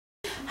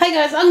Hey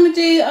guys, I'm going to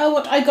do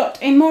what I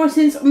got in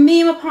Morrison's.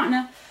 Me and my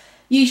partner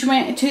usually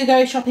went to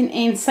go shopping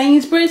in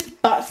Sainsbury's,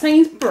 but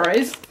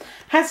Sainsbury's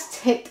has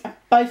ticked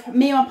both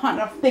me and my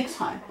partner off big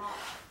time.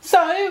 So,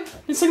 I'm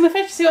just going to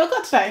finish to see what I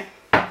got today.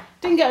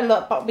 Didn't get a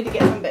lot, but we did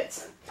get some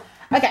bits.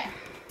 Okay,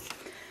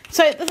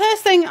 so the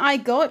first thing I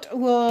got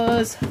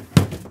was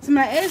some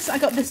lettuce. I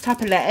got this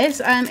type of lettuce.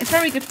 It's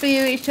very good for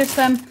you. It's just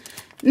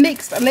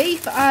mixed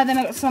leaf. Then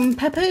I got some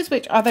peppers,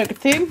 which are very good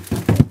for you.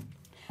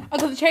 I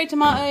got the cherry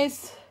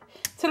tomatoes,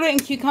 celery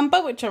and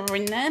cucumber, which are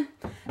in there.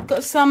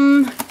 Got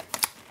some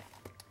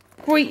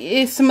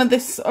of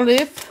this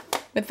olive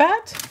with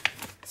that.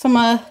 Some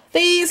of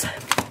these.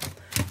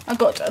 I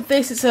got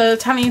this. It's a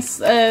Italian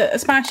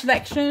Spanish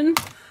selection.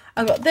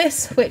 I got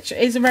this, which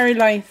is a very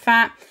low in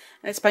fat.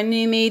 And it's by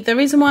Numi. The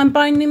reason why I'm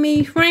buying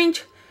Numi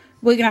range,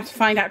 we're gonna have to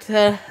find out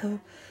to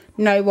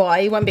know why.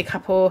 It won't be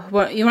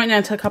you won't know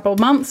until a couple of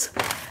months.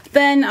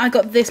 Then I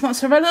got this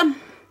mozzarella,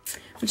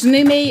 which is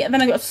Numi, and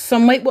then I got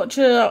some Weight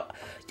Watcher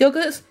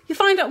yogurts. You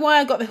find out why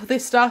I got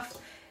this stuff,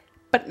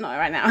 but not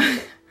right now.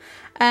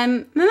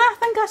 And I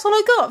think that's all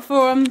I got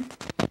for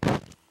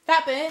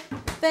that bit.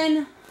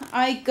 Then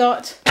I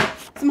got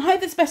some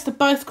Hovis Best of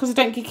Both because I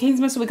don't get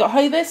Kingsman, so we got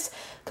Hovis.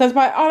 Because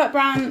I like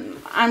brown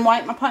and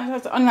white. My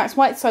partner only likes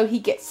white, so he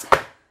gets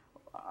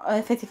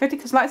 50-50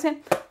 because he likes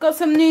it. Got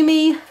some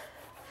Numi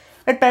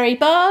red berry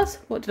bars.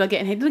 What did I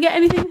get in here? Did I get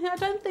anything in here? I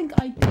don't think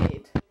I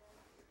did.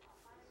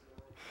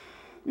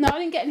 No, I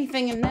didn't get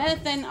anything in there.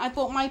 Then I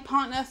bought my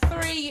partner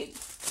 3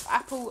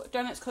 apple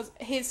donuts because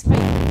his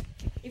favourite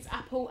is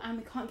apple and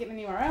we can't get them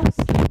anywhere else.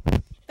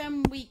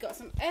 Then we got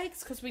some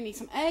eggs because we need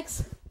some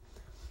eggs.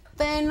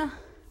 Then,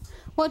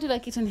 what did I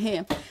get in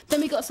here?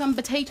 Then we got some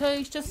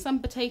potatoes, just some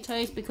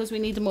potatoes because we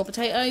needed more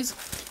potatoes.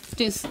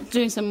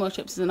 Doing some more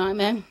chips is a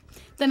nightmare.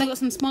 Then I got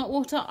some Smart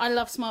Water. I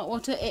love Smart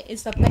Water. It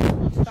is the best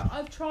water that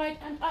I've tried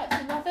and I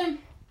actually love them.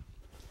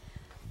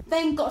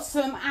 Then got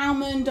some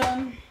almond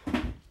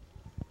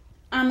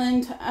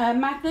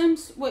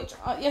magnums, which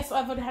yes,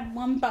 I've already had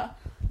one, but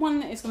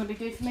one is going to be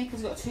good for me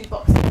because I've got 2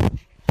 boxes.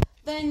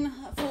 Then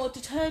for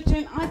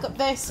detergent, I got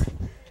this.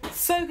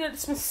 So good. It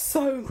smells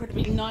so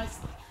incredibly nice.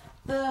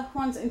 The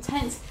one's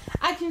intense.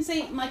 As you can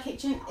see, my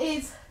kitchen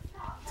is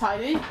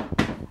tidy.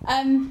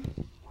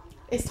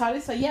 It's tidy,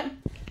 so yeah.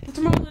 So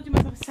tomorrow I'm going to do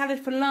myself a salad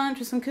for lunch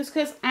with some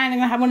couscous, and I'm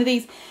going to have one of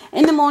these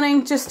in the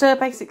morning just to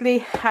basically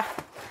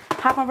have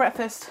my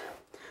breakfast.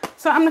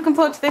 So I'm looking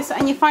forward to this,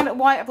 and you find out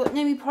why I've got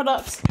Numi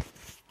products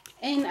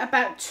in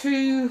about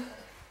 2...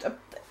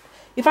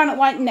 You find out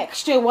why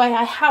next year, why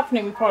I have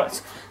Numi products.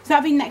 So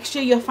that'll be next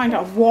year, you'll find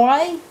out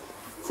why.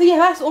 So yeah,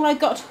 that's all I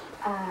got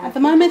at the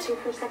moment.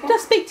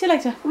 Just speak to you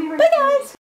later. Bye guys!